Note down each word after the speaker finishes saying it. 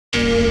Hi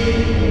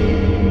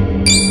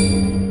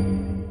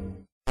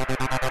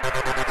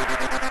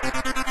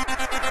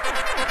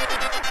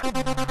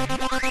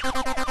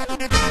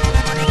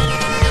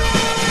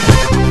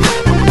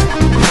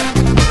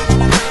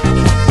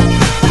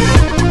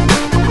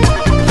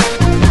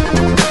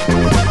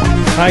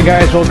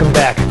guys, welcome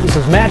back. This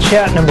is Matt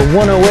Chat number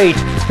 108,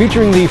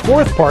 featuring the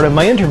fourth part of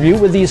my interview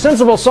with the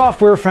Sensible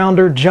Software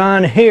founder,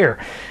 Jon Hare.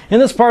 In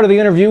this part of the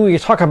interview, we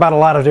talk about a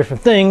lot of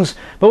different things,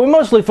 but we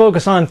mostly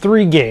focus on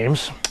three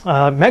games,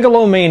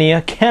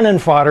 Mega-Lo-Mania, Cannon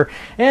Fodder,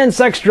 and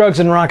Sex, Drugs,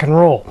 and Rock and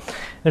Roll.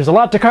 There's a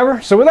lot to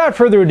cover, so without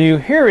further ado,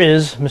 here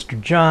is Mr.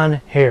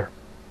 Jon Hare.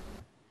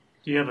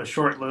 Do you have a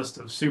short list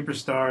of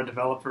superstar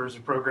developers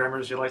or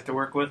programmers you like to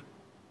work with?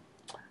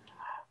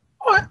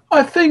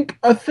 I think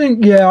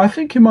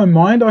in my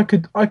mind I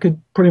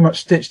could pretty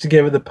much stitch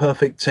together the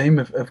perfect team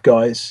of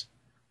guys,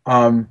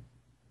 and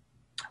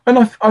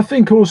I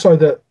think also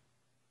that,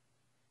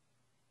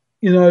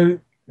 you know,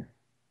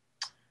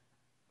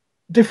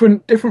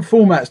 different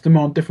formats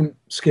demand different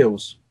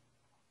skills,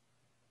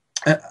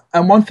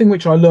 and one thing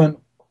which I learned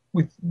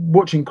with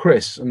watching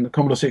Chris and the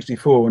Commodore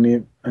 64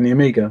 and the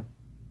Amiga,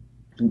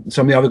 and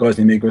some of the other guys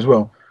in the Amiga as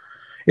well.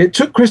 It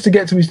took Chris to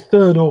get to his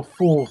third or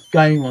fourth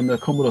game on the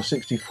Commodore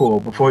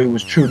 64 before he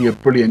was truly a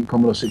brilliant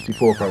Commodore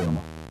 64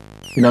 programmer.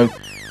 You know,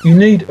 you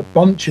need a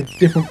bunch of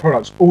different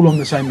products all on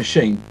the same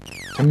machine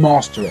to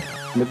master it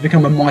and to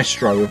become a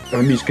maestro of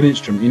a musical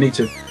instrument. You need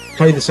to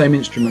play the same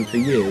instrument for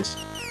years.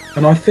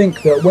 And I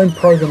think that when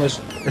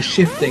programmers are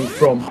shifting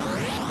from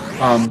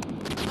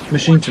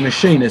machine to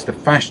machine as the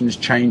fashions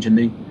change and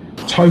the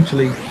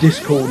totally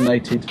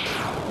discoordinated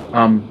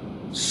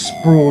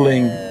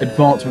sprawling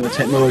advancement of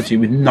technology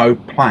with no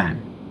plan,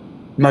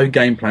 no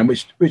game plan,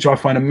 which I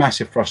find a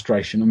massive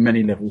frustration on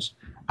many levels.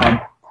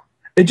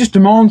 It just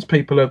demands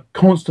people are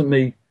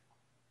constantly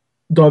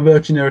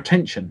diverting their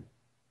attention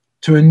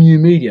to a new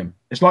medium.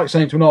 It's like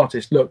saying to an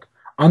artist, look,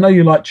 I know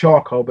you like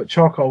charcoal, but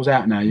charcoal's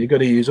out now. You've got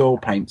to use oil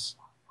paints.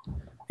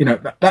 You know,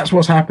 that's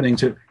what's happening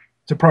to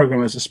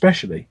programmers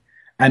especially.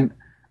 And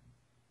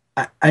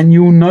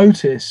you'll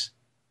notice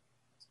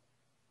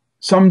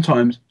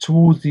sometimes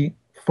towards the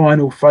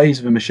final phase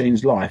of a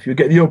machine's life, you'll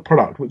get the odd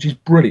product which is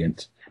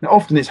brilliant. Now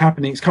often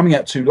it's coming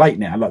out too late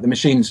now, like the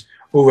machine's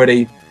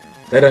already,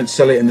 they don't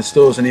sell it in the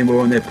stores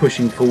anymore and they're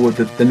pushing forward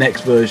the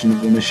next version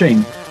of the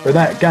machine, but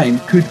that game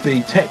could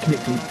be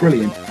technically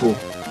brilliant for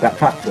that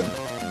platform.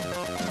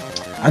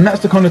 And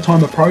that's the kind of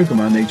time a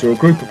programmer needs, or a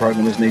group of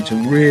programmers need, to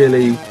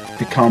really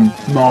become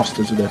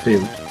masters of their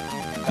field.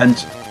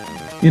 And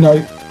you know,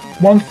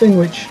 one thing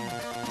which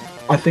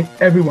I think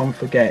everyone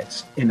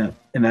forgets in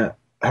a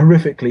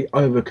horrifically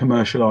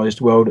over-commercialized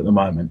world at the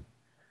moment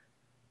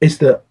is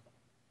that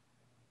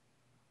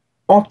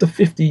after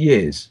 50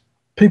 years,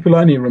 people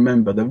only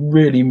remember the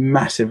really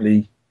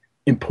massively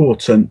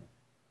important,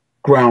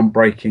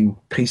 groundbreaking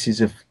pieces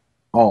of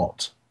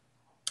art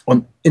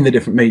in the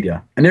different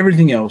media, and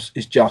everything else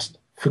is just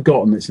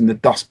forgotten. It's in the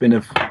dustbin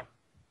of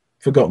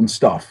forgotten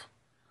stuff.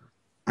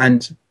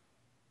 And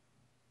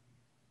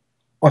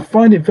I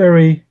find it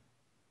very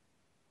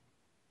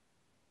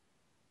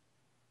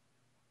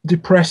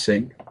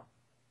depressing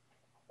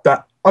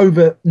that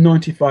over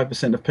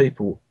 95% of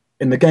people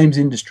in the games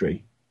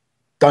industry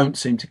don't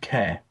seem to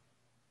care.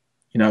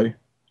 You know,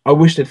 I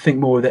wish they'd think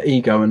more with their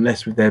ego and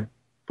less with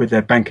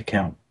their bank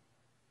account.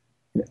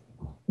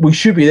 We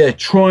should be there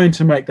trying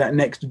to make that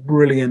next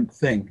brilliant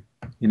thing.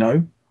 You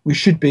know, we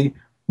should be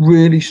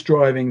really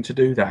striving to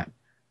do that.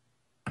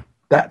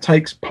 That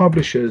takes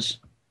publishers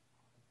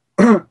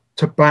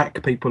to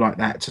back people like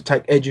that, to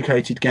take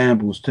educated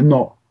gambles, to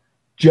not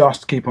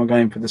just keep on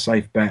going for the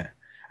safe bet.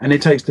 And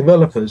it takes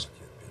developers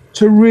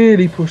to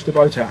really push the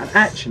boat out and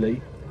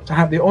actually to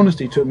have the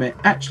honesty to admit,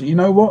 actually, you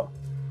know what?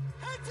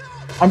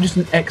 I'm just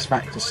an X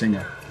Factor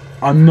singer.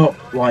 I'm not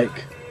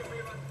like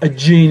a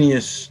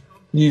genius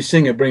new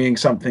singer bringing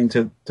something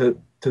to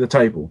the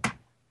table.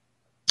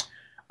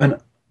 And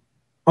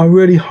I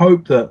really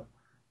hope that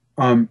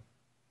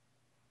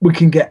we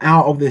can get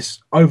out of this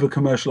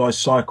over-commercialized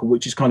cycle,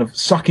 which is kind of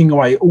sucking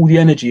away all the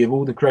energy of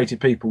all the creative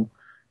people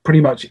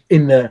pretty much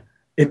in the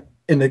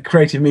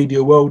creative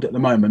media world at the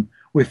moment.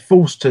 We're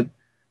forced to,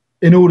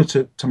 in order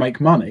to make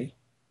money,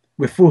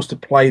 we're forced to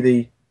play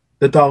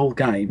the dull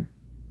game.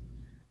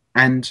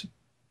 And,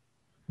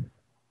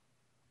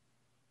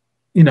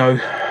 you know,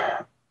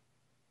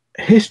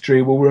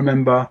 history will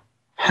remember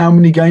how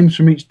many games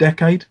from each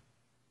decade?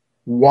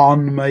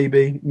 One,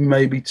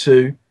 maybe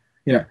two.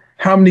 You know,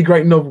 how many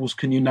great novels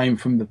can you name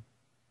from the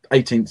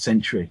 18th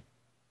century?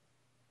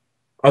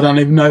 I don't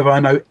even know if I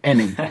know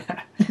any.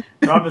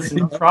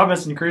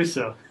 Robinson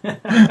Crusoe.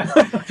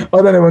 I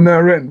don't know when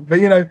they're written.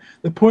 But, you know,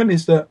 the point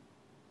is that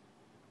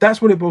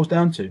that's what it boils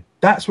down to.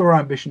 That's where our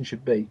ambition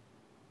should be.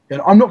 You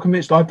know, I'm not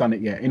convinced I've done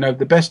it yet. You know,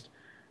 the best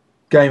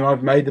game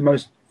I've made, the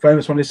most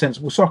famous one, is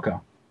Sensible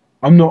Soccer.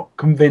 I'm not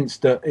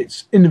convinced that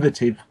it's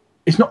innovative.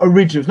 It's not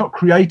original. It's not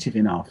creative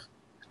enough.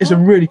 It's a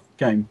really good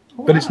game,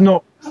 but it's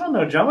not. I don't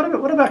know, John.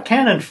 What about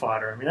Cannon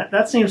Fodder? I mean,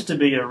 that seems to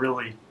be a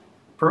really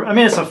I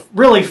mean, it's a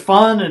really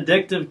fun,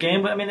 addictive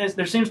game, but I mean,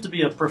 there seems to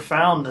be a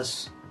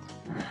profoundness,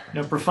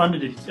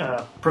 profundity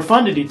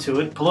to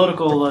it,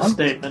 political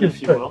statement,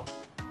 if you will.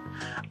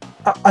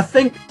 I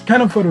think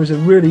Cannon Fodder is a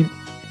really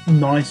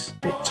nice.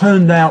 It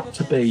turned out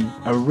to be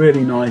a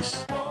really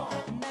nice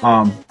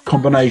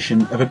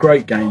combination of a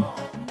great game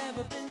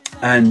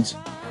and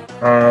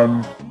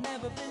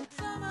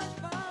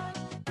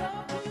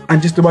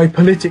just the way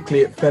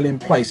politically it fell in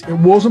place. It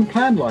wasn't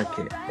planned like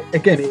it.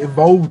 Again, it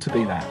evolved to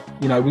be that.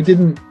 We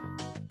didn't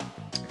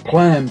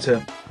plan to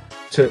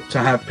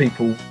have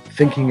people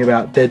thinking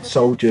about dead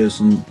soldiers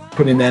and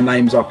putting their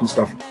names up and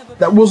stuff.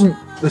 That wasn't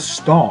the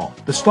start.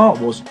 The start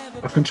was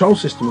a control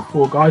system of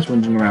 4 guys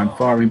wandering around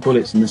firing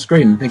bullets in the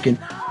screen and thinking,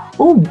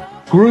 oh,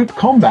 group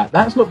combat,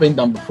 that's not been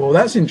done before,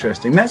 that's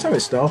interesting. That's how it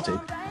started.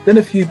 Then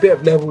a few bit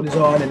of level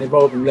design and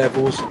evolving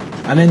levels,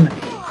 and then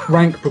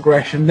rank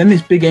progression, then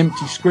this big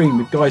empty screen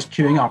with guys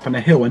queuing up on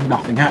a hill and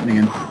nothing happening.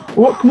 And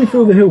what can we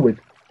fill the hill with?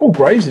 Oh,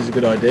 graves is a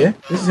good idea.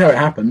 This is how it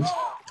happens.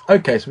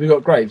 Okay, so we've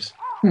got graves.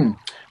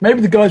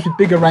 Maybe the guys with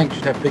bigger ranks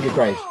should have bigger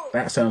graves.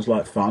 That sounds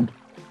like fun.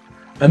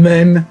 And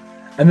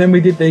then we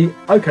did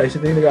okay, so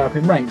they're going to go up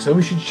in ranks. So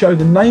we should show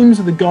the names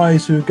of the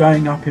guys who are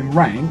going up in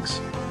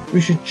ranks.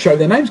 We should show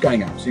their names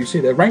going up. So you see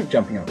their rank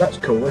jumping up. That's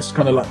cool. That's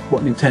kind of like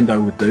what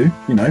Nintendo would do,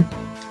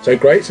 So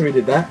great, so we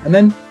did that. And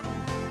then,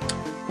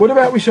 what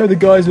about we show the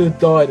guys who have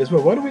died as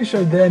well? Why don't we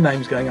show their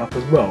names going up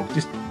as well?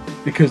 Just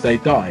because they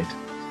died.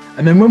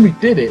 And then when we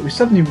did it, we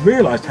suddenly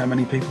realised how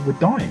many people were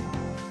dying.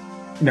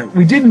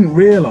 We didn't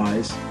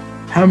realise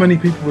how many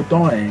people were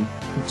dying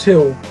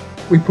until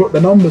we put the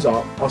numbers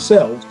up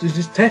ourselves to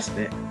just test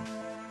it.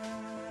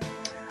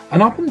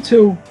 And up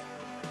until,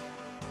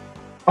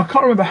 I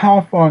can't remember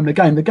how far in the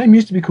game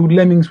used to be called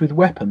Lemmings with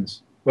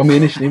Weapons when we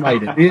initially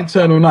made it. The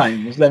internal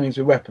name was Lemmings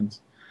with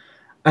Weapons.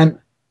 And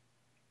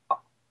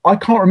I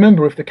can't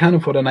remember if the Cannon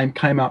Fodder name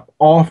came up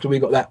after we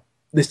got that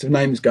list of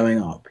names going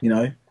up,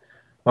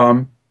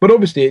 But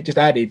obviously it just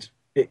added,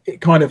 it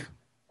kind of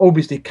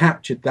obviously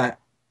captured that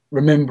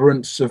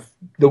remembrance of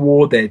the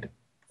war dead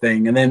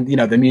thing, and then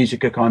the music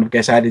kind of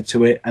gets added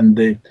to it, and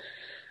the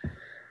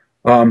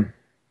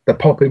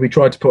poppy we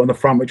tried to put on the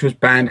front, which was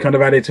banned, kind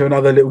of added to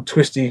another little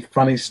twisty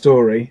funny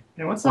story.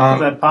 Yeah, what's up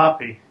with that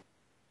poppy?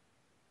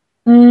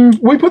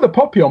 We put the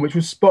poppy on, which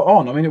was spot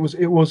on. I mean,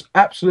 it was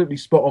absolutely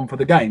spot on for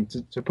the game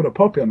to put a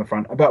poppy on the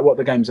front about what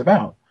the game's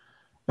about.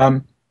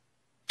 Do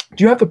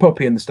you have the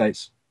poppy in the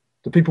States?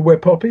 Do people wear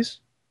poppies?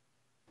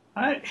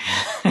 I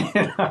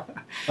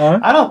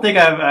don't think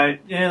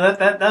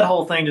that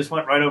whole thing just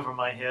went right over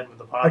my head with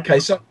the poppy.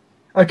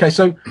 Okay,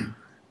 so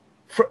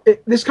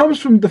this comes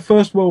from the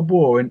First World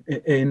War.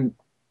 In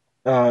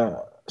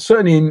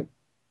certainly in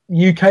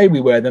UK we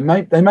wear them.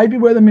 They maybe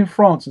wear them in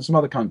France and some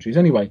other countries.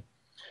 Anyway,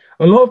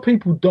 a lot of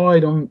people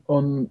died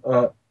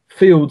on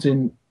fields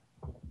in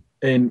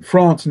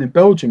France and in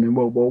Belgium in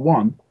World War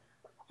One,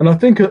 and I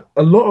think a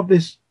lot of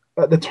this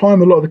at the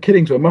time, a lot of the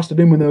killings must have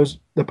been when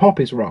the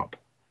poppies were up.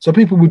 So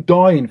people would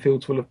die in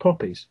fields full of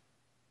poppies.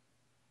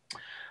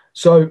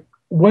 So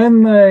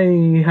when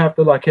they have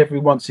every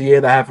once a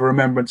year, they have a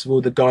remembrance of all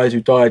the guys who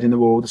died in the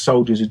war, the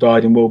soldiers who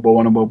died in World War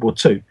One and World War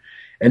Two.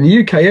 In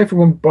the UK,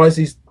 everyone buys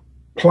these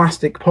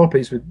plastic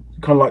poppies with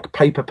kind of like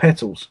paper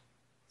petals,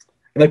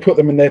 and they put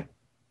them in their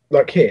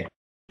like here,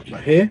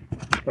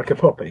 like a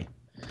poppy.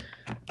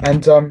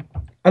 And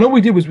all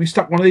we did was we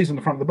stuck one of these on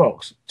the front of the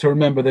box to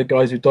remember the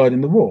guys who died in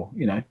the war.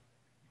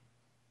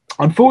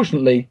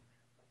 Unfortunately,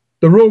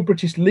 the Royal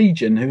British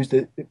Legion, who's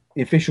the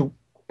official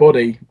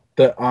body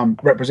that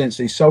represents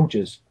these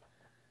soldiers,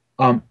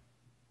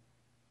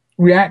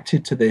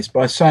 reacted to this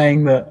by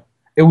saying that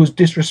it was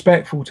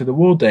disrespectful to the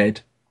war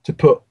dead to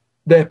put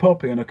their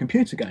poppy on a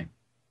computer game.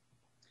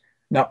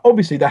 Now,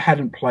 obviously, they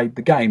hadn't played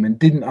the game and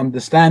didn't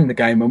understand the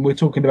game, and we're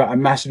talking about a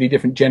massively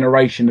different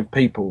generation of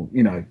people,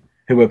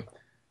 who were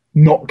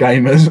not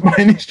gamers by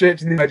any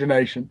stretch of the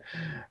imagination,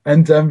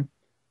 and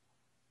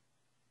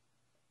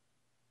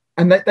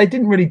they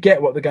didn't really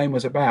get what the game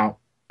was about.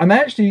 And they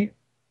actually,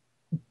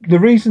 the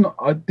reason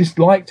I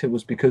disliked it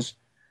was because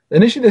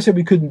initially they said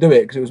we couldn't do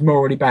it because it was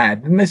morally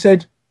bad. Then they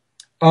said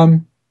they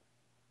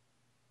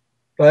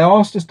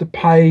asked us to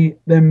pay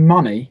them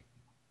money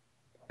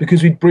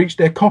because we'd breached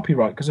their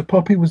copyright, because a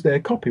poppy was their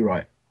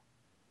copyright.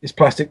 It's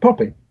plastic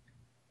poppy.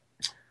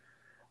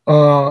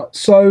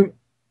 So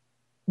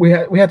we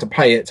had to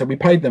pay it. So we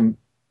paid them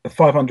a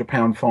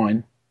 £500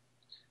 fine,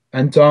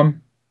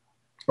 and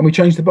we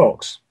changed the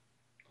box.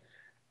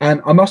 And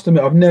I must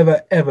admit, I've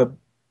never, ever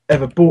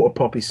bought a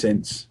poppy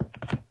since,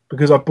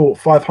 because I bought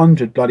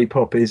 500 bloody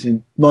poppies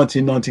in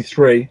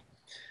 1993.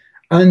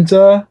 And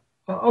I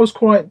was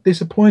quite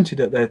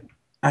disappointed at their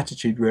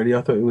attitude, really.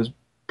 I thought it was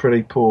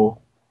pretty poor.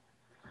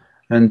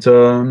 And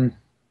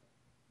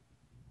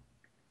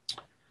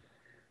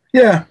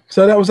yeah,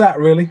 so that was that,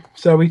 really.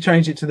 So we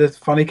changed it to the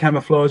funny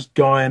camouflaged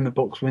guy, and the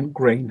box went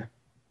green.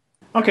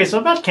 Okay, so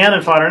about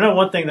Cannon Fodder, I know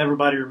one thing that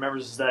everybody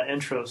remembers is that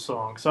intro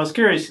song. So I was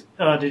curious,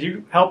 did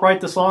you help write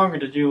the song, or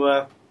did you...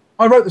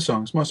 I wrote the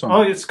song. It's my song.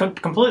 Oh, it's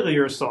completely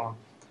your song.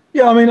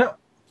 Yeah, I mean,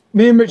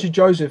 me and Richard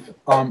Joseph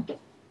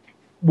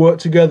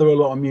worked together a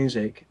lot on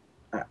music,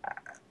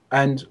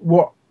 and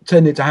what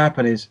tended to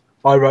happen is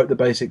I wrote the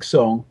basic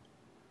song,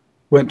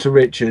 went to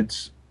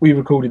Richard's, we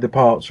recorded the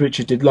parts,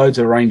 Richard did loads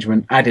of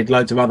arrangement, added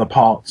loads of other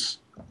parts,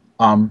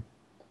 and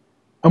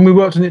we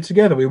worked on it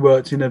together. We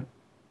worked in a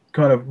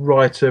kind of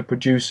writer,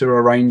 producer,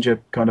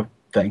 arranger kind of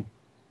thing.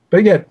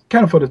 But yeah,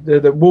 Cannon Fodder,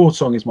 the war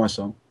song is my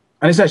song,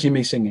 and it's actually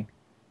me singing.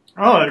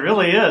 Oh, it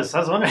really is. I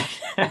was wondering.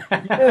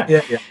 Yeah.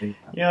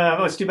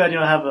 Yeah, it's too bad you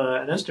don't have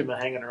an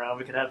instrument hanging around.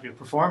 We could have you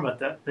perform at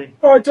that thing.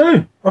 Oh, I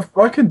do.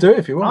 I can do it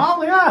if you want.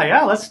 Oh,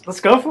 yeah. Let's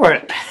go for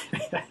it.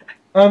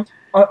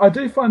 I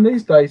do find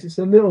these days it's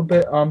a little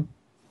bit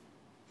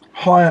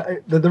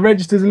higher. The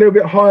register's a little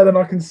bit higher than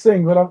I can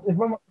sing. But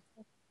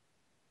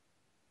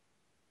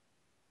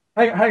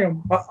hang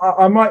on.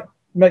 I might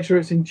make sure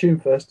it's in tune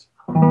first.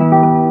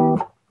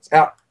 It's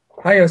out.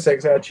 Hang on a sec.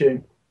 It's out of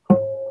tune.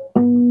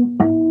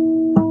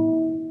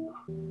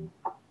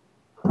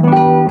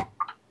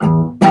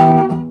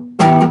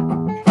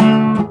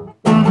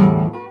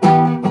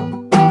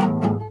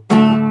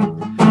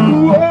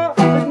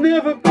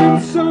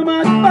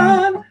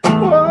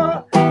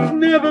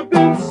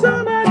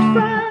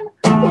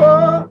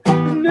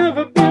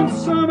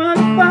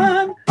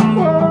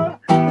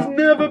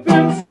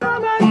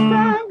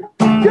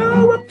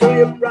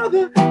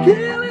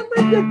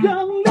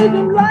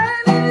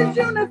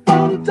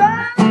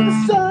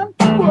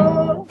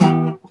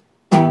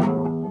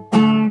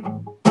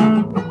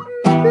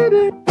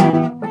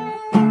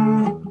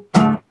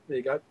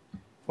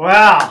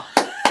 Wow.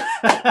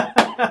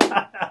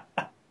 That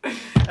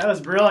was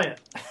brilliant.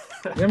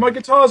 Yeah, my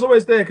guitar's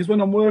always there because when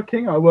I'm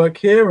working, I work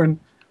here, and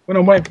when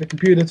I'm waiting for the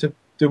computer to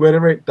do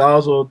whatever it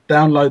does or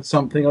download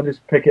something, I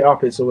just pick it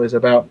up. It's always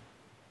about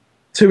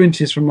 2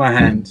 inches from my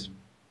hand.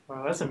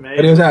 Wow, that's amazing.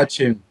 But it was out of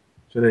tune,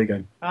 so there you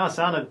go. Oh,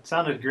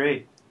 sounded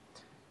great.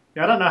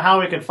 Yeah, I don't know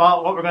how we can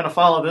follow what we're going to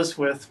follow this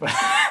with. But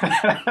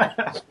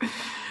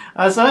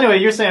so anyway,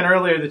 you're saying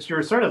earlier that you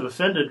were sort of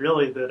offended,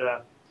 really,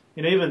 that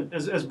even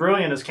as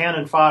brilliant as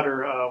Cannon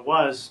Fodder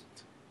was,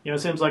 it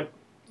seems like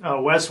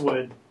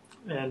Westwood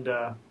and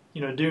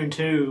Dune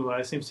 2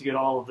 seems to get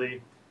all of the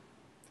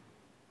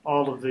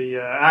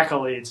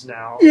accolades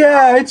now.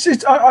 Yeah,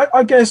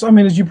 I guess,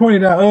 as you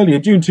pointed out earlier,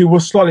 Dune 2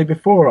 was slightly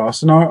before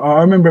us, and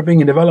I remember it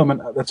being in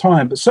development at the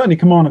time, but certainly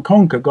Command &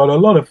 Conquer got a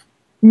lot of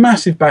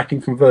massive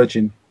backing from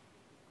Virgin,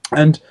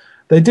 and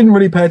they didn't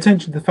really pay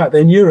attention to the fact that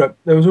in Europe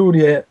there was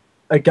already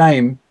a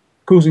game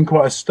causing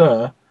quite a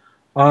stir.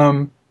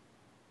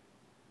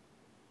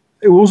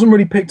 It wasn't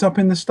really picked up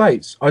in the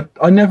States.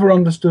 I never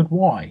understood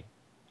why.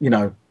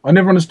 I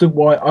never understood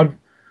why. I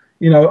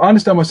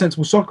understand why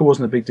Sensible Soccer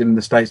wasn't a big deal in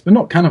the States, but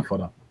not Cannon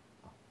Fodder.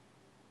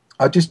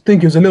 I just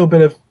think it was a little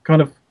bit of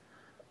kind of,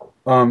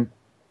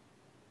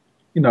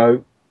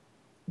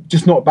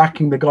 just not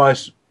backing the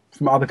guys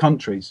from other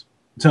countries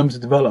in terms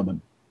of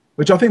development,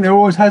 which I think there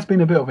always has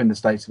been a bit of in the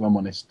States, if I'm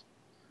honest,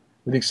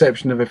 with the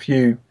exception of a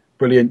few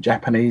brilliant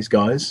Japanese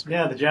guys.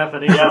 Yeah, the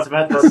Japanese. I was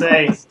about to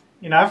say.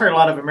 I've heard a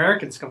lot of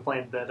Americans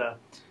complain that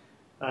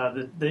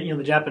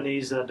the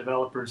Japanese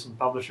developers and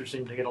publishers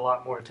seem to get a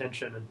lot more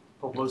attention and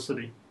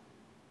publicity.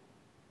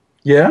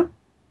 Yeah.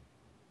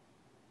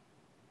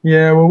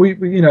 Yeah. Well, we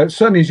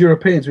certainly as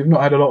Europeans, we've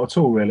not had a lot at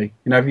all, really.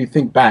 If you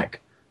think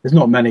back, there's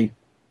not many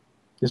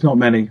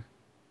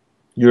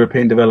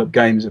European developed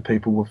games that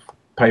people have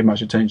paid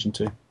much attention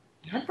to.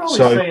 I'd probably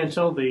say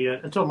until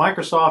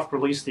Microsoft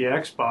released the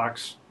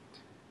Xbox,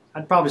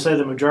 I'd probably say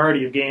the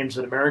majority of games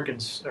that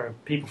Americans or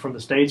people from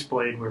the States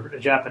played were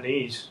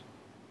Japanese.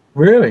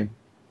 Really?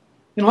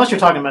 Unless you're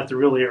talking about the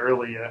really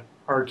early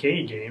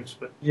arcade games,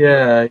 but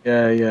yeah.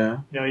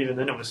 Even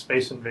then it was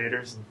Space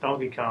Invaders and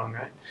Donkey Kong,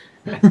 right?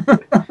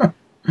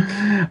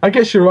 I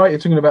guess you're right. You're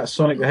talking about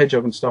Sonic the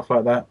Hedgehog and stuff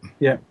like that.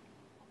 Yeah.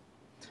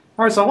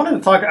 All right. So I wanted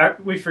to talk. I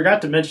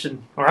forgot to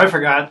mention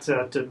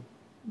to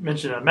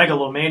mention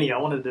Mega-Lo-Mania.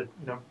 I wanted to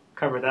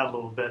cover that a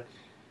little bit.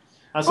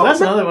 So that's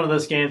another one of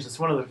those games. It's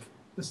sort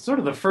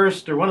of the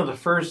first or one of the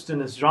first in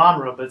this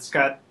genre, but it's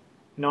got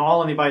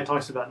all anybody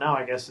talks about now,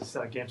 I guess, is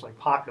games like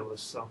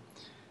Populous. So,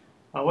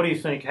 what do you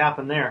think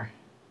happened there?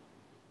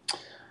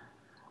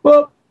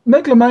 Well,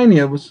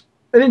 Mega-Lo-Mania was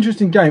an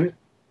interesting game.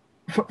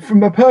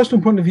 From a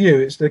personal point of view,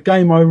 it's the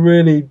game I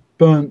really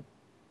burnt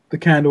the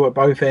candle at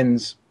both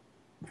ends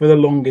for the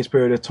longest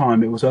period of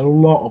time. It was a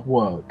lot of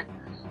work,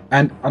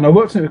 and I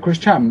worked on it with Chris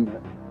Chapman.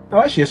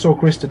 Actually, I saw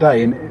Chris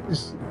today, and it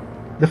was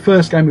the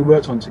first game we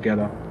worked on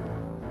together.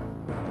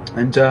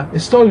 And it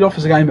started off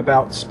as a game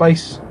about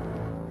space,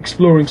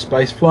 exploring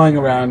space, flying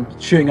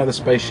around, shooting other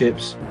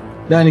spaceships,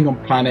 landing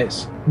on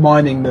planets,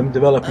 mining them,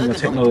 developing the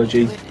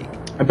technology,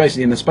 and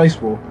basically in the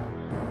space war.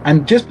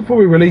 And just before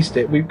we released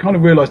it, we kind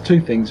of realised two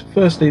things.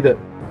 Firstly, that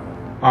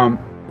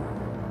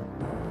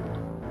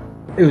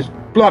it was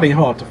bloody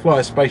hard to fly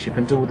a spaceship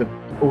and do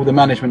all the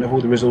management of all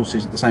the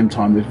resources at the same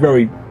time. It was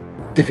very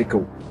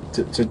difficult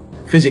to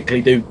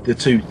physically do the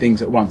two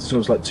things at once. So it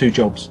was like two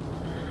jobs.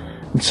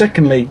 And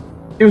secondly,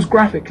 it was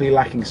graphically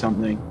lacking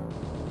something.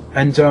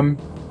 And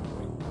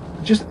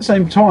just at the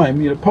same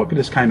time,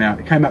 Populous came out.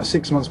 It came out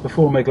 6 months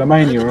before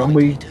Mega-Lo-Mania, and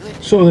we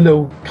saw the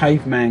little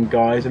caveman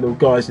guys, the little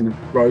guys in the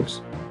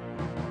robes,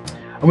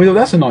 and we thought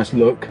that's a nice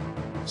look.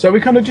 So we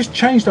kind of just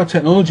changed our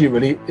technology.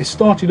 Really, it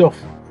started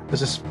off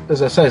as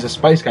a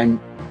space game,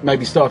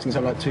 maybe starting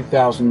something like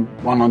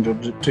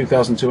 2100,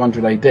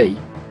 2200 AD.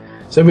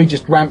 So we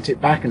just ramped it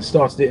back and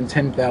started it in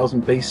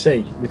 10,000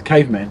 BC with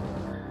cavemen,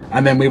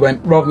 and then we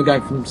went, rather than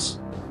going from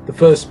the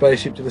first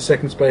spaceship to the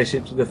second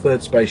spaceship to the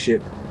third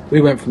spaceship,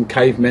 we went from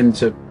cavemen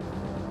to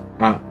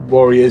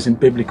warriors in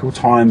biblical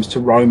times to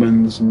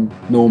Romans and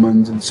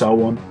Normans and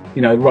so on.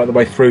 Right the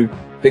way through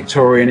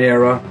Victorian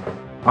era,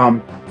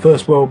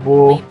 First World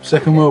War,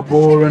 Second World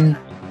War, and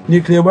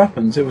nuclear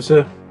weapons. It was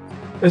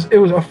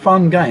a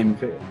fun game.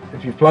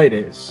 If you've played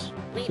it, it's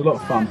a lot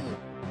of fun.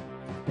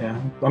 Yeah,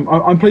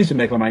 I'm pleased with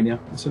Mega-Lo-Mania.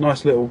 It's a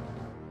nice little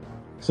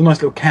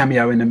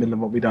cameo in the middle of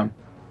what we've done.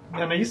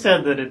 Yeah, now you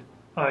said that it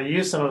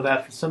used some of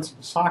that for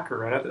Sensible Soccer,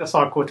 right? I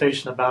saw a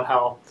quotation about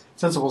how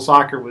Sensible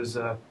Soccer was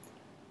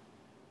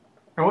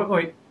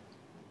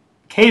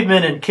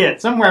cavemen and kit.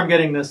 Somewhere I'm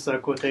getting this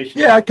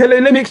quotation. Yeah, okay,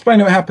 let me explain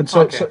what happened.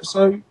 So, Okay.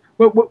 so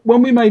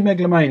when we made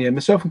Mega-Lo-Mania,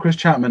 myself and Chris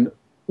Chapman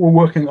were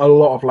working a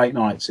lot of late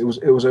nights. It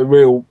was a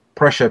real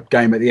pressure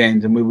game at the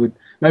end, and we would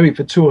maybe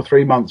for 2 or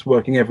 3 months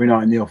working every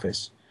night in the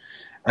office.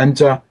 And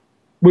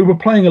we were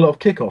playing a lot of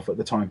Kickoff at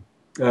the time.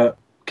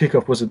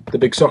 Kickoff was the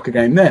big soccer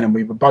game then, and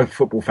we were both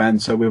football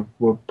fans, so we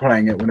were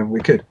playing it whenever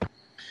we could.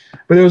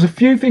 But there was a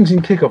few things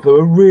in Kickoff that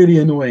were really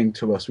annoying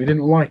to us. We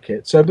didn't like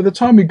it. So by the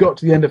time we got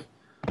to the end of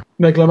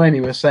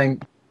Mega-Lo-Mania, we were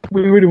saying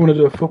we really want to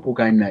do a football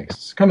game next.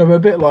 It's kind of a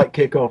bit like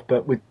Kickoff,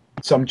 but with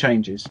some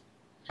changes.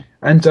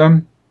 And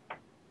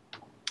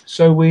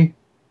so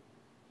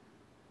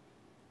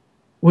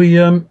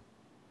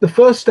the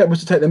first step was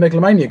to take the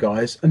Mega-Lo-Mania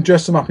guys and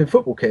dress them up in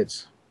football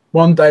kits.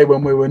 One day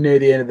when we were near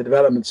the end of the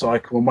development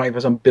cycle and waiting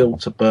for some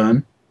build to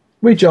burn,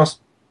 I just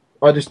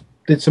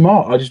did some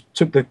art. I just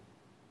took the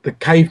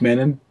cavemen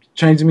and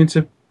changed them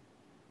into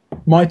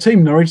my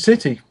team, Norwich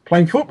City,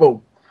 playing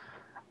football.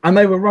 And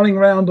they were running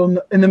around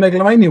in the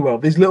Mega-Lo-Mania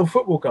world, these little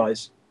football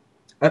guys.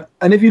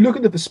 And if you look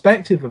at the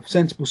perspective of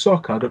Sensible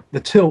Soccer, the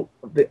tilt,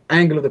 the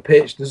angle of the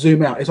pitch, the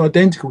zoom out, it's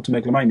identical to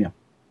Mega-Lo-Mania.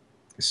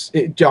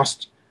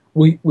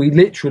 We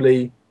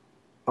literally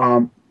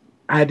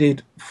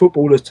added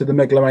footballers to the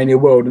Mega-Lo-Mania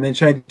world and then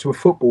changed it to a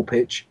football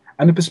pitch,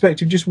 and the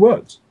perspective just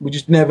worked. We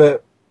just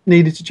never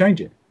needed to change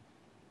it,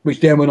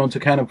 which then went on to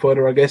Cannon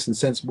Fodder, I guess, and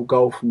Sensible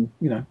Golf, and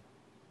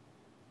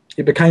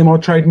it became our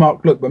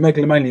trademark look. But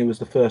Mega-Lo-Mania was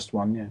the first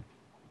one. Yeah.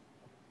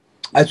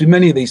 As with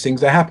many of these things,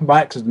 they happen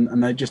by accident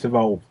and they just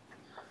evolve.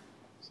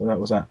 So that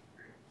was that.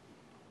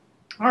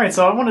 All right,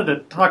 so I wanted to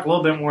talk a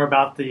little bit more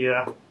about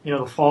the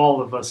the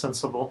fall of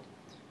Sensible.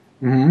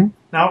 Mm-hmm.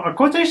 Now, a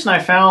quotation I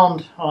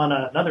found on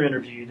another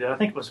interview you did, I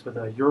think it was with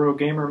a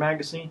Eurogamer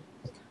magazine.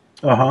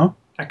 Uh-huh.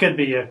 I could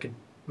be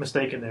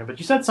mistaken there, but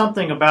you said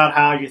something about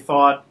how you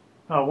thought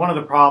one of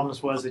the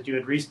problems was that you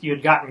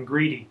had gotten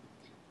greedy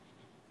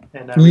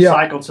and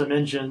recycled some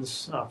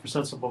engines for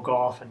Sensible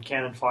Golf and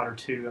Cannon Fodder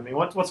 2. I mean,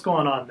 what's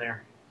going on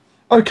there?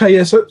 Okay,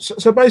 yeah.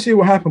 So basically,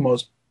 what happened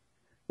was,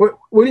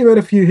 when you had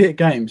a few hit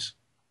games,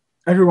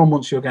 everyone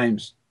wants your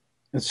games,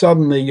 and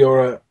suddenly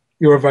you're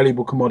a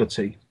valuable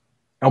commodity.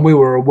 And we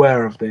were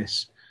aware of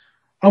this.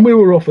 And we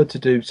were offered to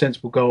do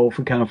Sensible Golf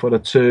and Cannon Fodder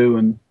 2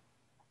 and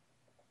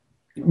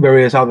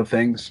various other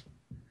things.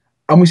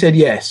 And we said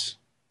yes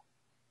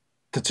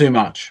to too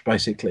much,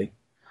 basically.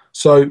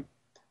 So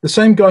the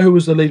same guy who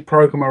was the lead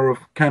programmer of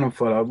Cannon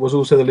Fodder was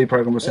also the lead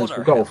programmer of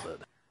Sensible Golf.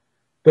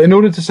 But in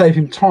order to save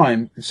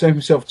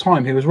himself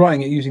time, he was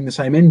writing it using the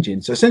same engine.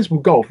 So Sensible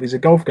Golf is a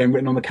golf game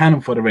written on the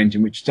Cannon Fodder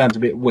engine, which sounds a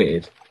bit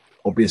weird,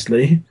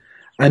 obviously.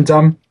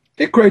 And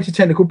it created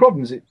technical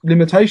problems,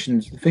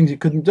 limitations, the things it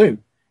couldn't do.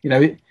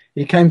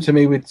 He came to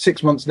me with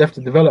 6 months left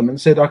of development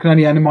and said, I can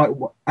only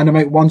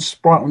animate one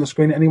sprite on the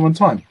screen at any one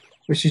time,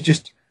 which is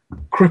just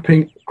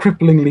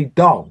cripplingly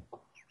dull.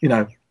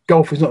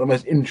 Golf is not the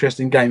most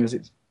interesting game as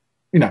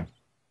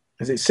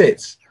it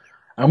sits.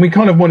 And we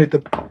kind of wanted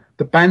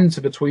the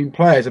banter between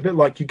players, a bit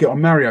like you get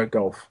on Mario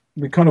Golf.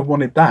 We kind of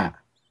wanted that.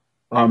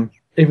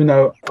 Even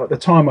though at the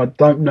time I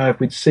don't know if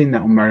we'd seen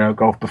that on Mario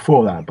Golf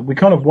before that, but we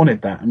kind of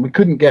wanted that and we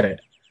couldn't get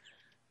it.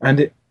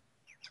 And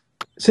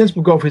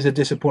Sensible Golf is a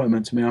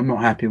disappointment to me. I'm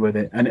not happy with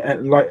it. And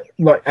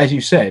like as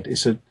you said,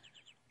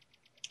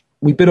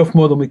 we bit off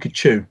more than we could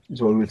chew,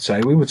 is what we would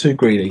say. We were too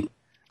greedy,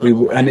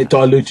 and it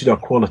diluted our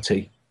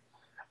quality.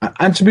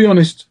 And to be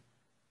honest,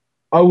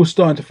 I was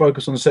starting to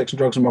focus on sex and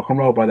drugs and rock and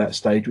roll by that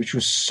stage, which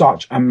was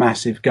such a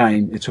massive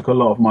game. It took a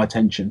lot of my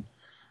attention,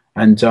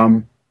 and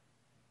so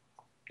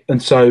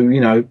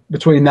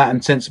between that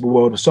and Sensible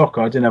World of Soccer,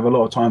 I didn't have a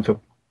lot of time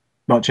for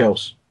much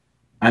else,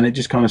 and it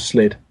just kind of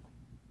slid.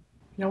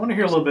 I want to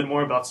hear a little bit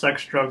more about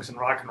sex, drugs, and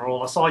rock and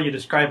roll. I saw you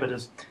describe it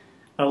as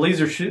a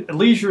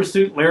leisure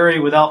suit Larry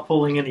without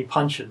pulling any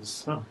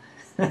punches. Huh.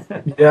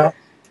 Yeah.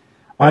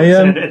 It's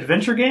an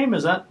adventure game?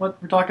 Is that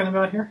what we're talking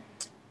about here?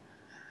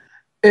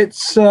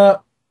 It's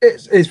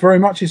very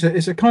much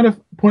it's a kind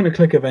of point and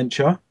click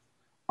adventure.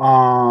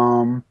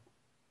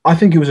 I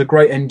think it was a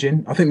great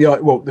engine. I think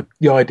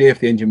the idea of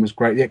the engine was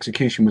great. The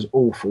execution was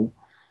awful,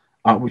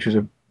 which was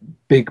a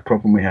big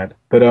problem we had.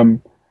 But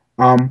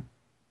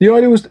the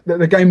idea was that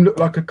the game looked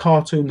like a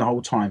cartoon the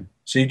whole time.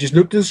 So you just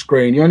looked at the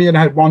screen. You only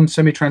had one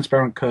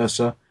semi-transparent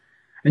cursor,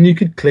 and you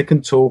could click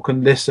and talk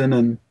and listen.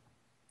 And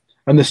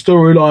the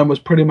storyline was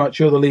pretty much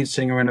you're the lead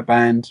singer in a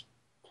band,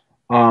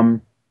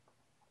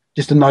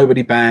 just a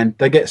nobody band.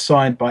 They get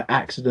signed by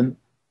accident,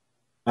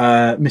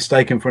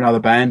 mistaken for another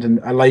band, and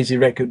a lazy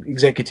record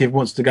executive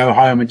wants to go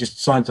home and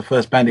just signs the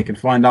first band he can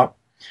find up.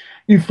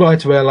 You fly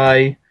to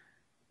LA.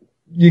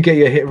 You get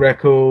your hit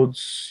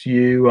records,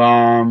 you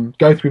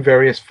go through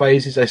various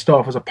phases. They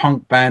start off as a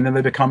punk band, and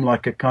they become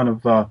like a kind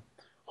of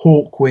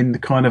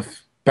Hawkwind kind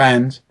of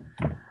band.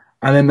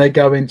 And then they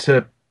go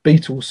into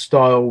Beatles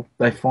style.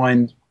 They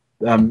find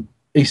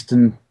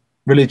Eastern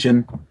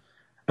religion.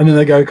 And then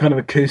they go kind of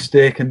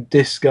acoustic and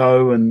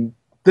disco. And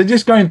they're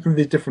just going through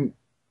these different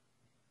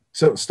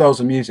sort of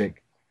styles of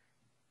music.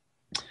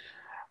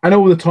 And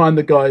all the time,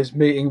 the guy's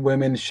meeting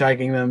women,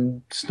 shagging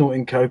them,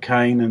 snorting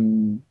cocaine,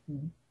 and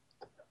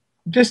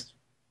just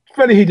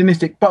fairly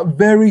hedonistic, but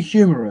very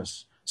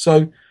humorous.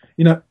 So,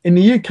 you know, in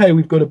the UK,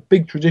 we've got a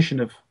big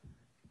tradition of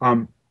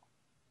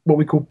what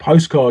we call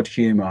postcard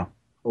humour,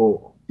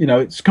 or, you know,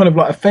 it's kind of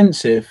like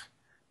offensive,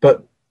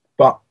 but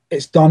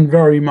it's done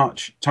very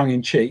much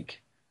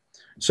tongue-in-cheek.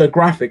 So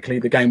graphically,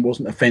 the game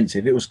wasn't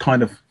offensive. It was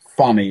kind of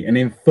funny and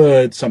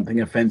inferred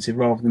something offensive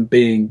rather than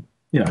being,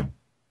 you know,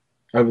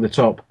 over the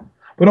top.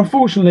 But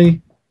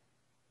unfortunately,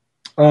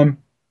 the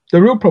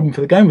real problem for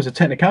the game was a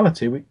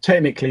technicality.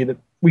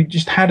 We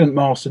just hadn't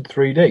mastered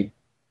 3D.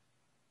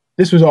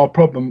 This was our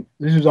problem.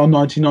 This was our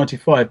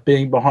 1995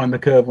 being behind the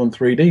curve on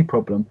 3D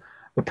problem.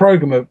 The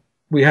programmer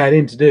we had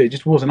in to do it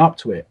just wasn't up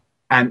to it,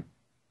 and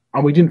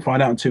we didn't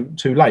find out until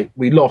too late.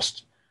 We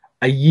lost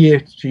a year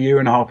to year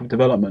and a half of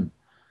development,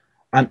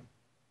 and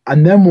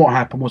then what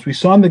happened was we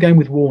signed the game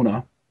with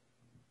Warner,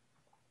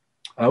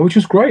 which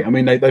was great. I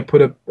mean, they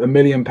put £1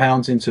 million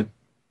into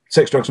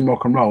Sex, Drugs and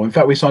Rock and Roll. In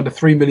fact, we signed a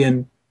 £3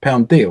 million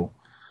deal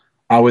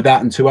with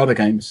that and 2 other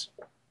games.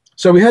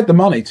 So we had the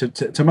money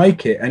to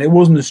make it, and it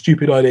wasn't a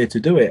stupid idea to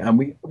do it.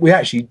 And we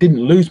actually didn't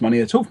lose money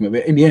at all from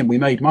it. In the end, we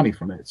made money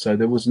from it. So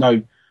there was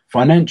no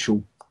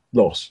financial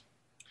loss.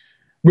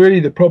 Really,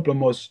 the problem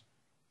was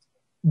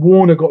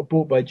Warner got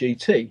bought by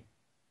GT.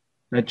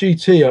 Now,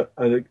 GT,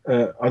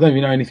 I don't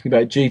even know anything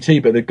about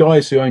GT, but the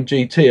guys who own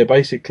GT are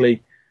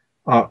basically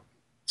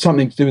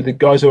something to do with the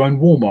guys who own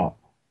Walmart.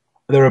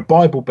 They're a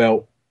Bible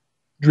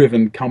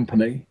Belt-driven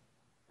company.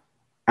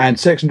 And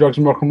Sex and Drugs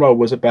and Rock and Roll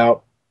was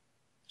about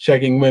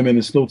shagging women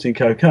and snorting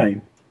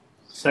cocaine.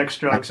 Sex,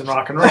 drugs, and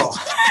rock and roll.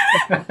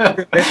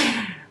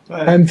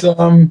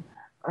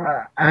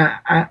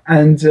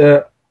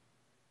 and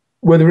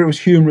whether it was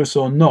humorous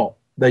or not,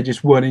 they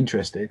just weren't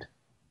interested.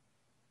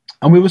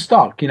 And we were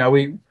stuck. You know,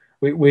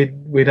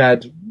 we'd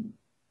had,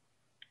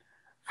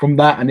 from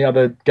that and the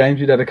other games,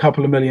 we'd had a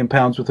couple of £1 million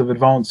worth of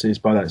advances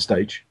by that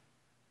stage.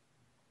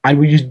 And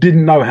we just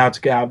didn't know how to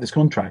get out of this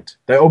contract.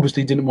 They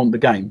obviously didn't want the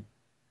game.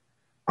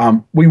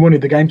 We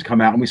wanted the game to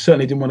come out, and we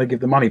certainly didn't want to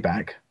give the money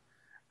back,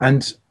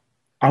 and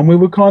we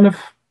were kind of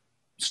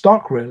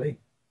stuck, really.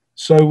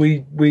 So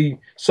we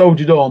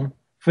soldiered on,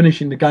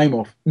 finishing the game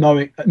off,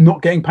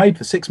 not getting paid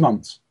for 6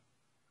 months.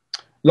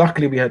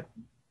 Luckily, we had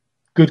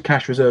good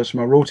cash reserves from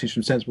our royalties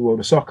from Sensible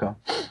World of Soccer,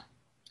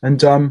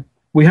 and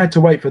we had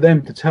to wait for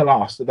them to tell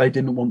us that they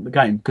didn't want the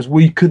game, because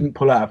we couldn't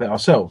pull out of it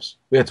ourselves.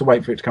 We had to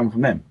wait for it to come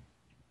from them.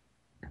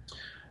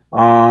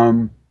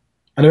 And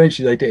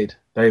eventually they did.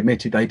 They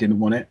admitted they didn't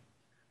want it.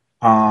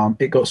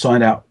 It got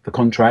signed out, the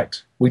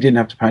contract. We didn't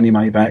have to pay any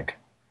money back.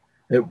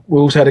 We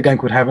also had a game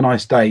called Have a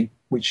Nice Day,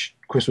 which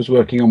Chris was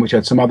working on, which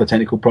had some other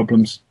technical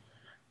problems.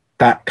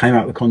 That came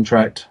out of the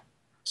contract.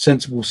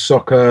 Sensible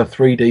Soccer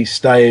 3D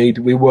stayed.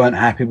 We weren't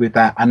happy with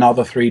that.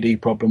 Another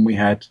 3D problem we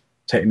had,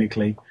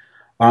 technically.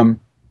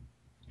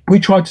 We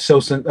tried to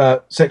sell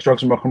Sex,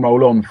 Drugs and Rock and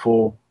Roll on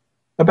for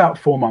about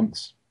 4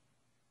 months.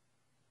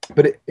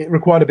 But it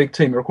required a big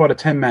team. It required a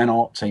 10-man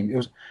art team. It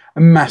was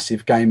a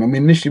massive game. I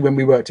mean, initially when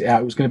we worked it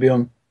out, it was going to be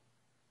on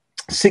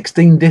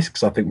 16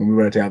 discs, I think, when we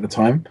worked it out at the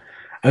time.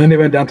 And then it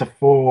went down to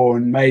 4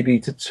 and maybe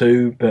to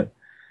 2. But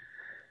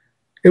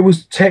it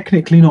was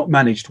technically not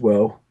managed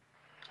well.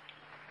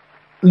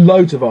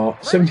 Loads of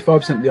art.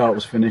 75% of the art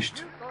was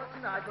finished.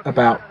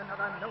 About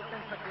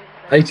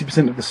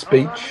 80% of the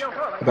speech.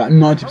 About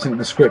 90% of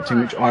the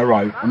scripting, which I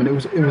wrote. I mean, it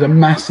was a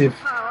massive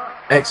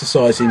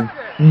exercise in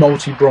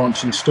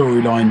multi-branching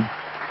storyline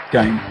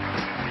game,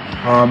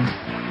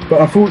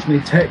 but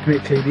unfortunately,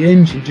 technically, the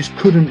engine just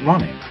couldn't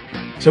run it.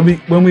 So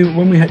when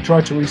we had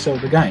tried to resell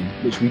the game,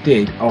 which we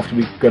did after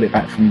we got it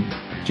back from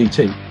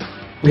GT,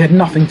 we had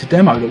nothing to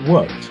demo that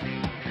worked.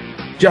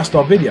 Just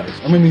our videos.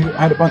 I mean, we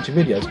had a bunch of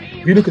videos.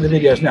 If you look at the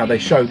videos now, they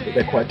show that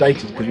they're quite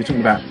dated because we're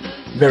talking about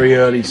very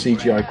early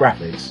CGI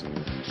graphics.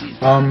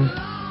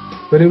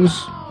 But it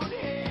was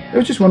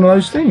just one of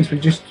those things.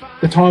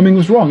 The timing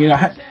was wrong. You know,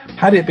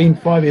 had it been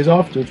 5 years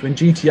afterwards when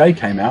GTA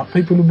came out,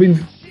 people would have been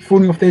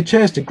falling off their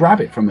chairs to grab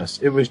it from us.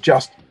 It was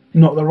just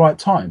not the right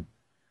time.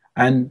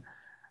 And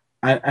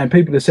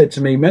people have said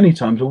to me many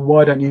times, well,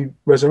 why don't you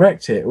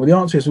resurrect it? Well, the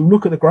answer is, well,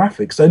 look at the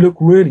graphics. They look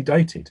really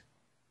dated.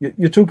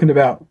 You're talking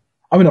about,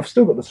 I mean, I've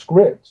still got the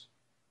script.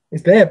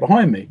 It's there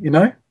behind me, you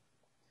know?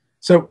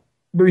 So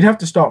but we'd have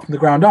to start from the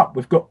ground up.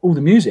 We've got all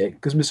the music,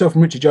 because myself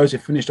and Richard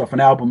Joseph finished off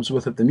an album's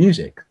worth of the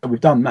music. So we've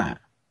done that.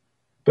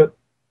 But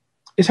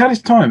it's had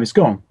its time. It's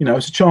gone. You know,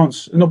 it's a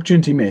chance, an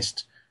opportunity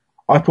missed.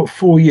 I put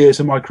 4 years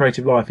of my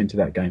creative life into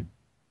that game.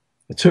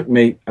 It took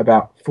me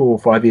about 4 or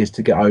 5 years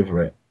to get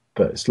over it.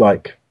 But it's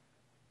like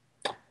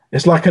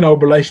an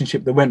old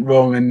relationship that went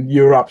wrong and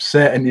you're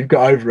upset and you've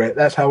got over it.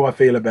 That's how I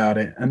feel about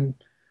it. And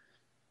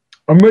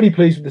I'm really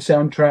pleased with the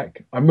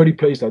soundtrack. I'm really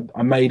pleased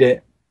I made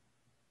it.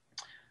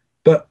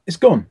 But it's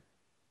gone.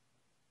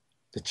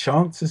 The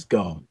chance is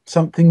gone.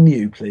 Something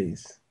new,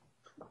 please.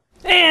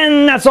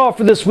 And that's all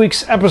for this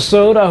week's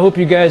episode. I hope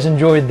you guys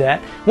enjoyed that.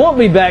 Won't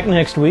be back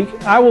next week.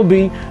 I will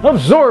be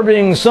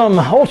absorbing some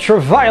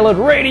ultraviolet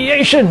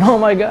radiation, oh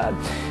my god,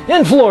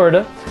 in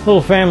Florida.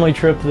 Little family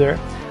trip there.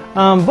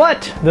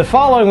 But the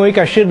following week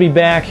I should be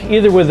back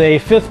either with a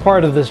 5th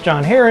part of this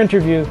Jon Hare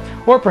interview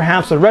or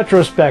perhaps a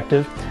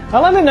retrospective.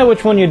 Let me know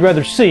which one you'd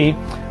rather see.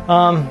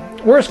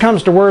 Worst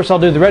comes to worst, I'll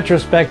do the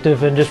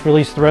retrospective and just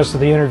release the rest of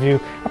the interview.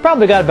 I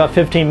probably got about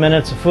 15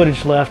 minutes of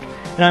footage left,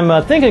 and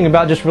I'm thinking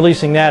about just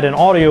releasing that in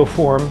audio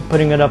form,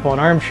 putting it up on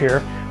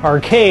Armchair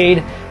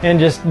Arcade,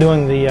 and just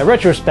doing the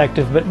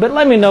retrospective. But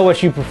let me know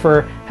what you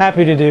prefer.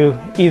 Happy to do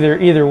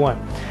either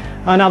one.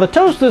 Now the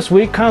toast this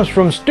week comes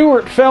from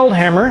Stuart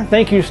Feldhammer.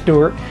 Thank you,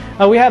 Stuart.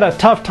 We had a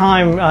tough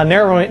time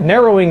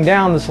narrowing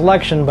down the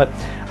selection, but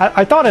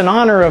I thought in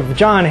honor of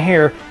Jon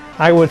Hare,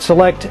 I would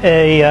select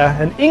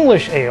an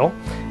English ale.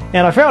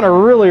 And I found a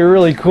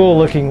really cool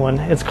looking one.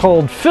 It's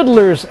called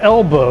Fiddler's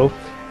Elbow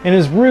and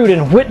is brewed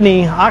in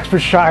Witney,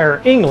 Oxfordshire,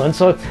 England.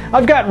 So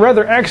I've got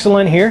Rather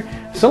Excellent here.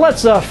 So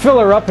let's fill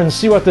her up and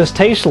see what this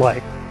tastes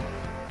like.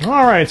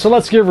 Alright, so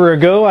let's give her a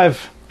go.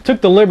 I've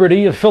took the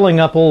liberty of filling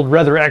up old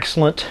Rather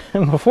Excellent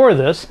before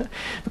this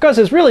because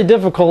it's really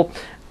difficult.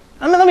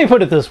 I mean, let me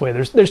put it this way.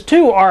 There's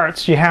 2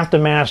 arts you have to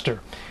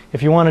master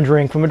if you want to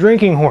drink from a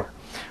drinking horn.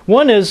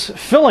 One is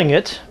filling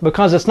it,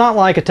 because it's not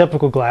like a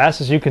typical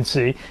glass, as you can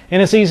see, and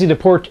it's easy to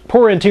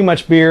pour in too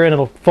much beer and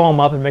it'll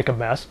foam up and make a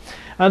mess.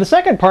 The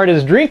second part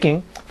is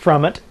drinking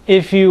from it.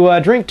 If you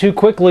drink too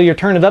quickly or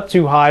turn it up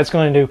too high, it's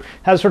going to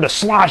have sort of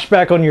slosh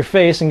back on your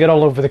face and get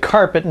all over the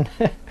carpet. And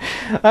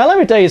let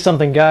me tell you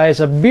something, guys.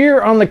 A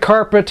beer on the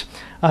carpet,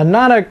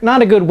 not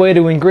a good way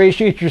to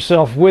ingratiate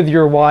yourself with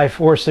your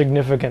wife or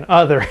significant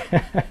other.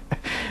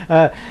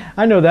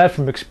 I know that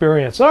from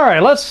experience. All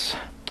right, let's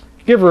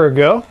give her a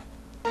go.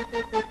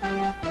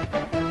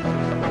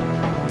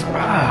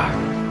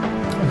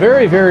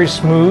 Very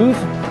smooth,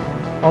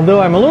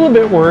 although I'm a little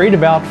bit worried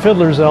about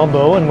Fiddler's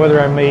Elbow and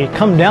whether I may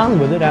come down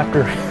with it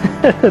after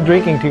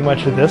drinking too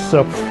much of this,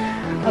 so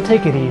I'll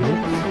take it easy.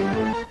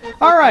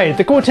 Alright,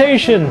 the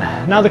quotation.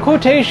 Now the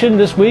quotation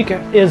this week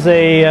is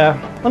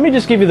let me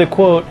just give you the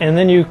quote and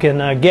then you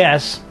can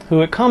guess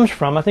who it comes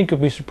from. I think you'll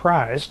be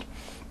surprised.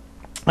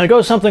 It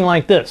goes something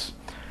like this.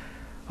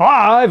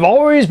 I've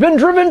always been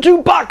driven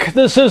to buck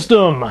the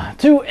system,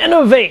 to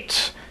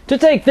innovate, to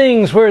take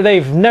things where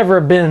they've never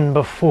been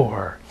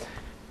before.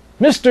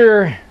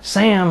 Mr.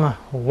 Sam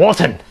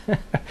Walton.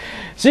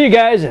 See you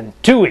guys in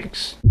 2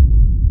 weeks.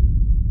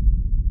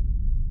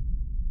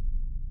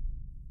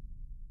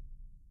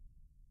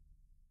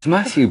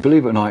 Matthew,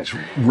 believe it or not,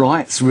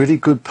 writes really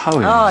good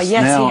poems. Oh,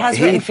 yes, now, he has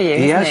written for you,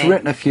 He has hasn't he?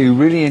 written a few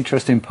really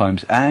interesting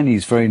poems, and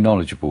he's very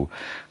knowledgeable.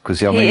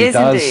 Because, I mean, he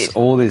does indeed.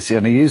 all this,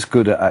 and he is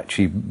good at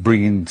actually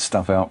bringing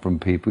stuff out from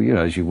people, you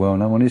know, as you well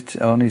know, on his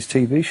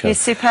TV show.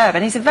 He's superb,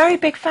 and he's a very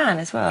big fan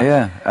as well.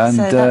 Yeah, and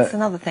so that's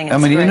another thing. I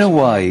mean, in a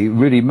inspirational. way,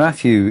 really,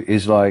 Matthew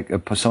is like a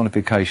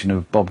personification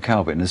of Bob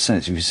Calvert in a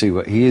sense. If you see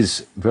what he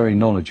is, very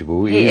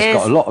knowledgeable. He's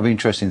got a lot of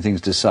interesting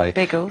things to say.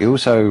 Biggles. He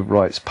also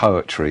writes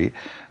poetry,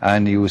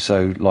 and he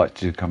also likes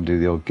to come do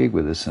the odd gig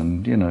with us.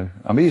 And you know,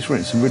 I mean, he's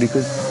written some really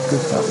good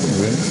stuff,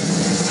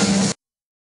 really.